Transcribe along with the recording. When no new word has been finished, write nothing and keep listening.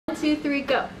2, 3,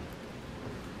 go.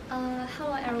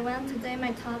 Hello everyone, today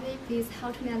my topic is how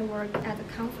to network at a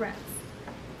conference.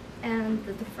 And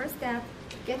the first step,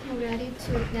 getting ready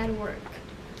to network.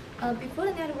 Before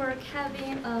the network,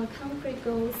 having concrete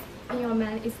goals in your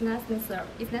mind is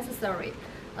necessary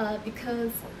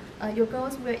because your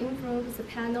goals will influence the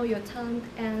panel you attend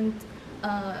and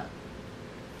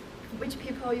which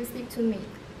people you seek to meet.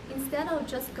 Instead of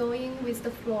just going with the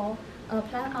flow,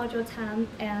 plan out your time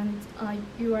and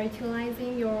you are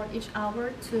utilizing your each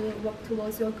hour to work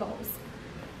towards your goals.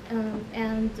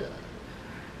 And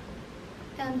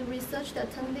research the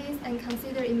attendees and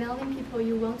consider emailing people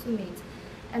you want to meet.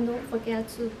 And don't forget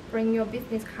to bring your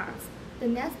business cards. The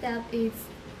next step is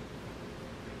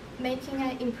making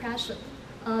an impression.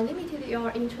 Limited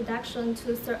your introduction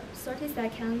to 30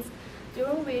 seconds,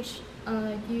 during which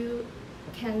you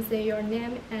can say your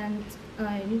name and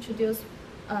introduce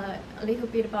a little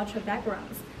bit about your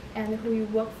backgrounds and who you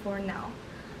work for now.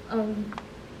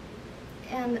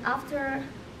 And after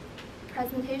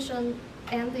presentation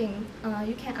ending,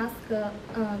 you can ask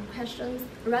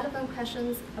relevant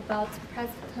questions about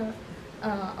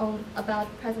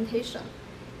presentation.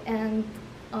 And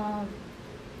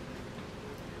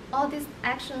all these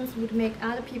actions would make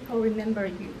other people remember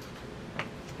you.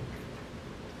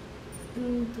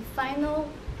 The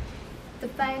final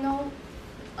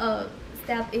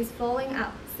step is following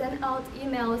up. Send out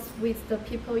emails with the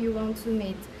people you want to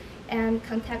meet and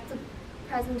contact the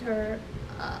presenter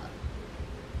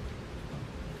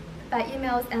by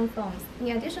emails and phones. In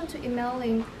addition to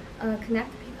emailing,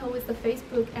 connect people with the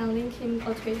Facebook and LinkedIn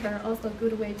or Twitter, also a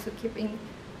good way to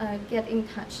get in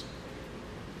touch.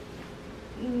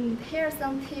 Here are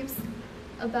some tips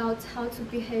about how to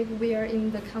behave while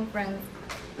in the conference.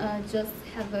 Just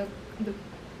have a look,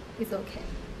 it's okay.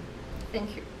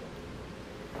 Thank you.